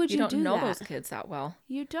 Why would you do that? You don't know those kids that well.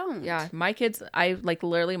 You don't. Yeah, my kids,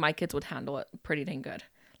 my kids would handle it pretty dang good.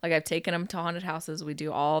 Like, I've taken them to haunted houses. We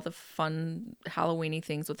do all the fun Halloween-y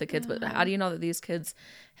things with the kids. But how do you know that these kids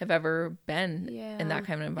have ever been in that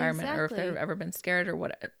kind of environment, or if they've ever been scared or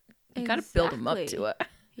what? You got to build them up to it.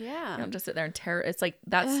 Yeah. You don't just sit there and terror. It's like,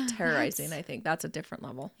 that's terrorizing, I think. That's a different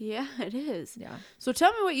level. Yeah, it is. Yeah. So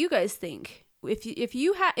tell me what you guys think. If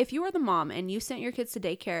you were the mom and you sent your kids to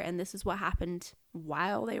daycare and this is what happened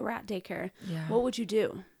while they were at daycare, what would you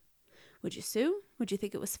do? Would you sue? Would you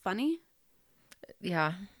think it was funny?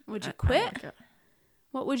 Yeah. Would you quit?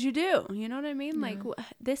 What would you do? You know what I mean? Yeah. Like,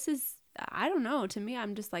 this is, I don't know. To me,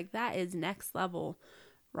 I'm just like, that is next level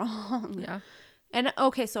wrong. Yeah. And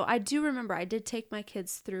okay, so I do remember I did take my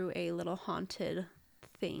kids through a little haunted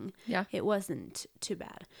thing. Yeah. It wasn't too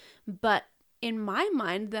bad. But in my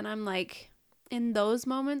mind, then I'm like, in those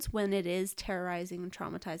moments when it is terrorizing and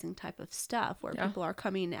traumatizing type of stuff, where people are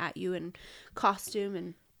coming at you in costume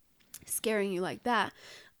and scaring you like that,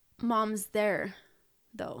 mom's there,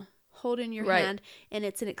 though, holding your hand, and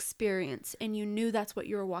it's an experience, and you knew that's what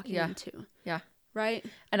you were walking into. Yeah. Right.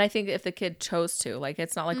 And I think if the kid chose to, like,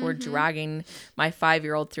 it's not like we're dragging my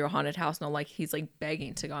 5-year-old through a haunted house. No, like, he's like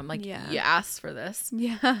begging to go. I'm like, you asked for this.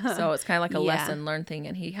 Yeah. So it's kind of like a lesson learned thing,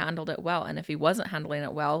 and he handled it well. And if he wasn't handling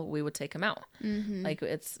it well, we would take him out. Like,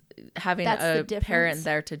 it's having a parent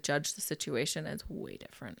there to judge the situation is way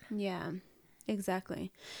different. Yeah,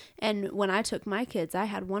 exactly. And when I took my kids, I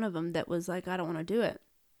had one of them that was like, I don't want to do it.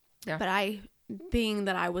 Yeah. But being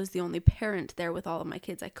that I was the only parent there with all of my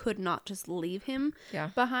kids, I could not just leave him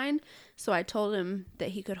behind. So I told him that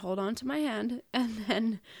he could hold on to my hand, and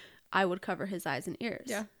then I would cover his eyes and ears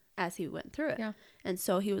as he went through it. Yeah. And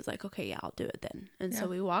so he was like, okay, yeah, I'll do it then. And so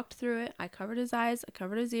we walked through it. I covered his eyes. I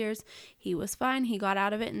covered his ears. He was fine. He got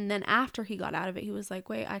out of it. And then after he got out of it, he was like,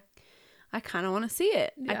 wait, I kind of want to see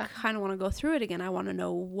it. I kind of want to go through it again. I want to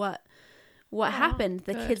know what happened.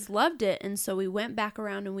 The kids loved it, and so we went back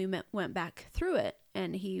around and we went back through it,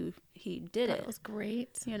 and he did it. That was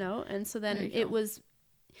great. You know, and so then it was,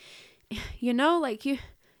 you know, like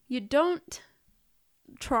you don't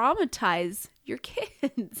traumatize your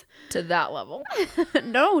kids to that level.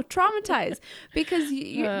 No, traumatize, because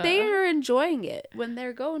they are enjoying it when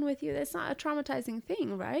they're going with you. That's not a traumatizing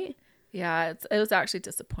thing, right? Yeah, it was actually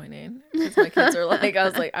disappointing because my kids are like, I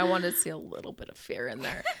was like, I wanted to see a little bit of fear in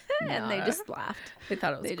there. And they just laughed. They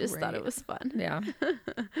thought it was They just thought it was fun. Yeah.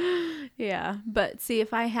 Yeah. But see,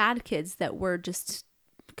 if I had kids that were just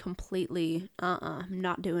completely,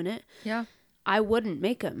 not doing it. Yeah. I wouldn't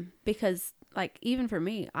make them, because like, even for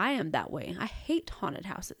me, I am that way. I hate haunted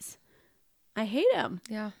houses. I hate them.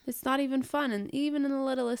 Yeah. It's not even fun. And even in the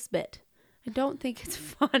littlest bit, I don't think it's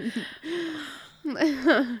fun.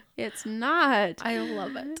 It's not. I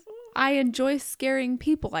love it. I enjoy scaring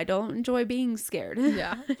people. I don't enjoy being scared.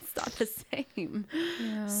 Yeah. It's not the same.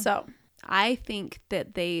 Yeah. So I think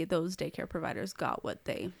that those daycare providers got what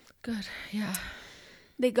they... Good. Yeah.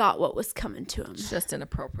 They got what was coming to them. It's just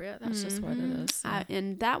inappropriate. That's just what it is. Yeah.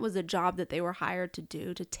 And that was a job that they were hired to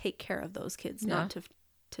do, to take care of those kids, not to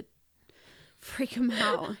freak them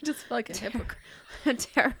out. Just feel like a hypocrite.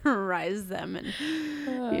 Terrorize them and,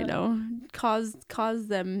 you know, cause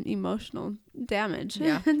them emotional damage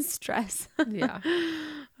and stress.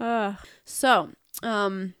 Yeah. So,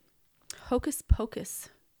 Hocus Pocus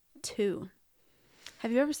 2.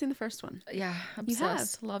 Have you ever seen the first one? Yeah.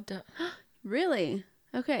 Obsessed. Loved it. Really?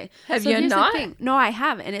 Okay. Have you not? No, I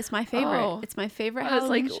haven't, and it's my favorite. Oh. It's my favorite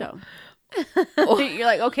Halloween show. You're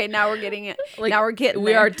like, okay, now we're getting it. Like, now we're getting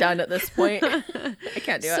we are done at this point. I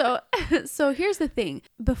can't do it. So here's the thing.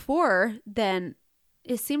 Before then,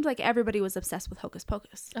 it seemed like everybody was obsessed with Hocus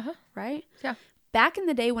Pocus. Right? Yeah. Back in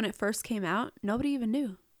the day when it first came out, nobody even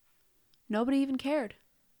knew. Nobody even cared.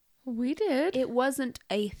 We did. It wasn't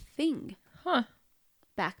a thing.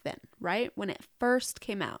 Back then, right? When it first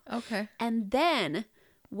came out. Okay. And then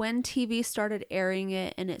when TV started airing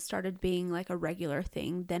it and it started being like a regular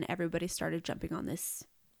thing, then everybody started jumping on this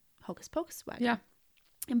Hocus Pocus wagon. Yeah.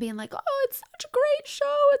 And being like, oh, it's such a great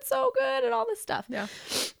show. It's so good and all this stuff. Yeah.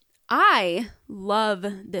 I love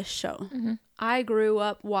this show. Mm-hmm. I grew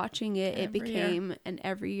up watching it. It became an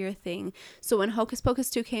every year thing. So when Hocus Pocus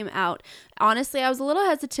 2 came out, honestly, I was a little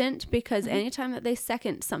hesitant because anytime that they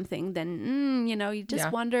second something, then, you know, you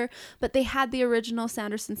just wonder. But they had the original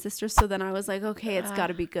Sanderson sisters. So then I was like, okay, it's got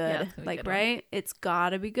to be good. Like, right? It's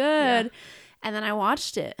got to be good. Yeah. And then I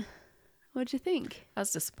watched it. What'd you think? I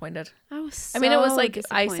was disappointed. I was it was like,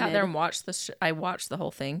 I sat there and watched I watched the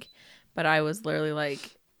whole thing, but I was literally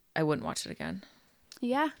like, I wouldn't watch it again.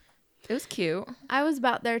 Yeah. It was cute. I was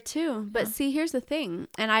about there too. But see, here's the thing.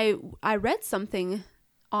 And I read something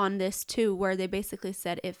on this too, where they basically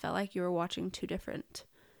said it felt like you were watching two different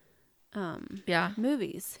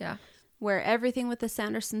movies. Yeah. Where everything with the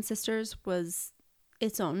Sanderson sisters was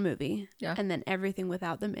its own movie. Yeah. And then everything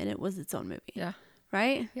without them in it was its own movie. Yeah.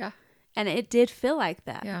 Right? Yeah. And it did feel like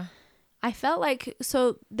that. Yeah. I felt like,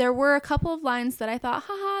 so there were a couple of lines that I thought,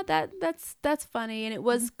 haha, that's funny. And it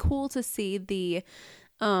was cool to see the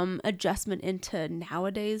adjustment into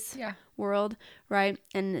nowadays world, right?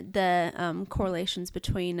 And the correlations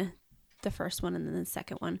between the first one and then the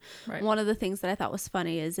second one. Right. One of the things that I thought was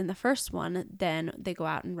funny is in the first one, then they go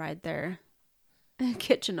out and ride their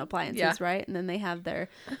kitchen appliances, right? And then they have their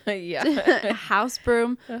house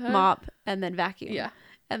broom, mop, and then vacuum. Yeah.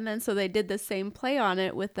 And then so they did the same play on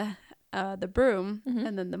it with the broom,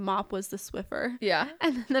 and then the mop was the Swiffer. Yeah.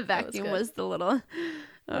 And then the vacuum was the little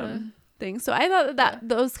thing. So I thought that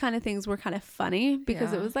those kind of things were kind of funny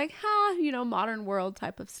because it was like, modern world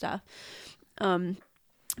type of stuff.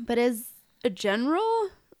 But as a general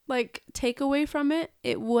like takeaway from it,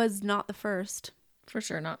 it was not the first. For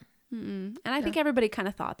sure not. And I think everybody kind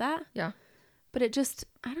of thought that. Yeah. but it just,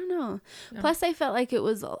 I don't know. Yeah. Plus, I felt like it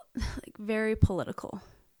was like very political.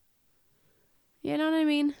 You know what I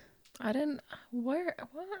mean? I didn't. What?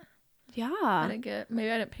 Yeah. Maybe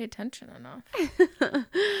I didn't pay attention enough.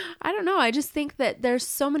 I don't know. I just think that there's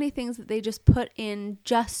so many things that they just put in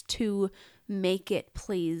just to make it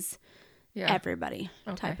please everybody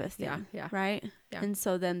type of thing. Yeah. Right? Yeah. And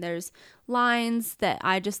so then there's lines that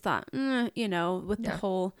I just thought, you know, with the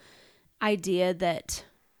whole idea that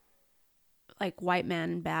like white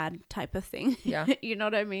man bad type of thing. Yeah. You know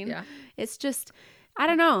what I mean? Yeah. It's just, I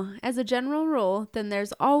don't know. As a general rule, then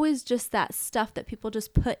there's always just that stuff that people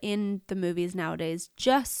just put in the movies nowadays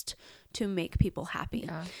just to make people happy.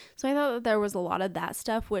 Yeah. So I thought that there was a lot of that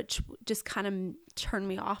stuff, which just kind of turned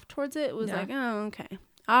me off towards it. It was like, oh, okay.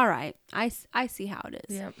 All right. I see how it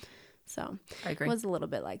is. Yep. So I agree. It was a little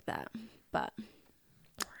bit like that, but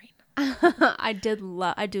boring. I do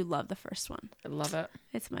love the first one. I love it.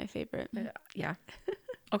 It's my favorite. Yeah.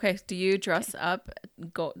 Okay. Do you dress up,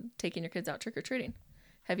 taking your kids out trick-or-treating?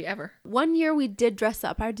 Have you ever? One year we did dress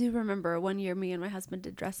up. I do remember one year me and my husband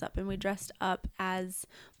did dress up, and we dressed up as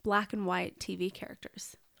black and white TV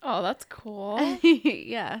characters. Oh, that's cool.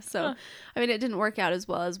 Yeah. So, I mean, it didn't work out as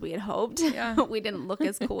well as we had hoped. Yeah. We didn't look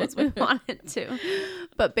as cool as we wanted to.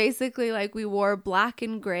 But basically, like, we wore black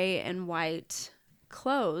and gray and white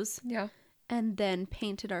clothes. Yeah. And then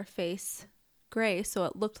painted our face gray so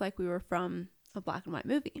it looked like we were from a black and white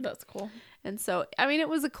movie. That's cool. And so, I mean, it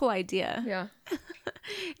was a cool idea. Yeah.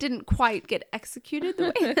 Didn't quite get executed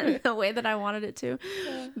the way that I wanted it to.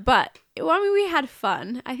 Yeah. But, well, I mean, we had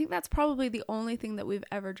fun. I think that's probably the only thing that we've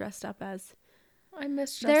ever dressed up as. I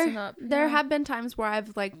miss dressing up. Yeah. There have been times where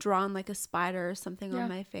I've like drawn like a spider or something on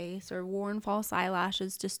my face, or worn false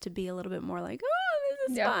eyelashes just to be a little bit more like, oh,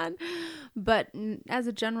 this is fun. But as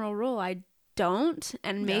a general rule, I don't.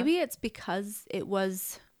 And maybe it's because it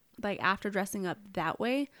was like after dressing up that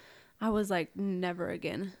way, I was like, never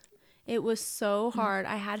again. It was so hard.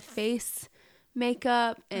 I had face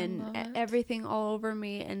makeup and everything all over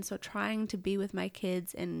me, and so trying to be with my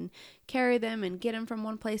kids and carry them and get them from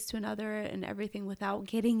one place to another and everything without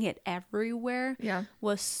getting it everywhere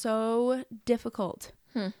was so difficult.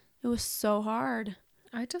 It was so hard.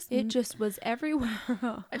 It just was everywhere.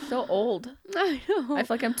 I feel old. I know. I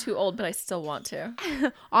feel like I'm too old, but I still want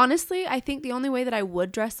to. Honestly, I think the only way that I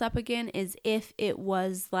would dress up again is if it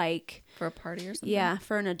was like for a party or something. Yeah,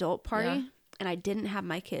 for an adult party. And I didn't have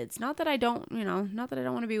my kids. Not that I don't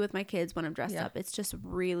want to be with my kids when I'm dressed up. It's just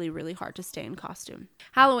really, really hard to stay in costume.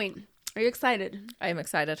 Halloween. Are you excited? I am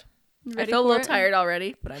excited. I feel a little tired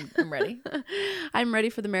already, but I'm ready. I'm ready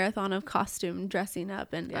for the marathon of costume dressing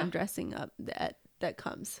up and undressing up that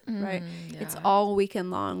comes, right? Yeah. It's all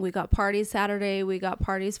weekend long. We got parties Saturday. We got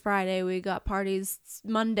parties Friday. We got parties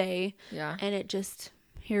Monday. Yeah. And it just,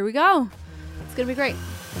 here we go. It's going to be great.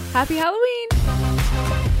 Happy Halloween.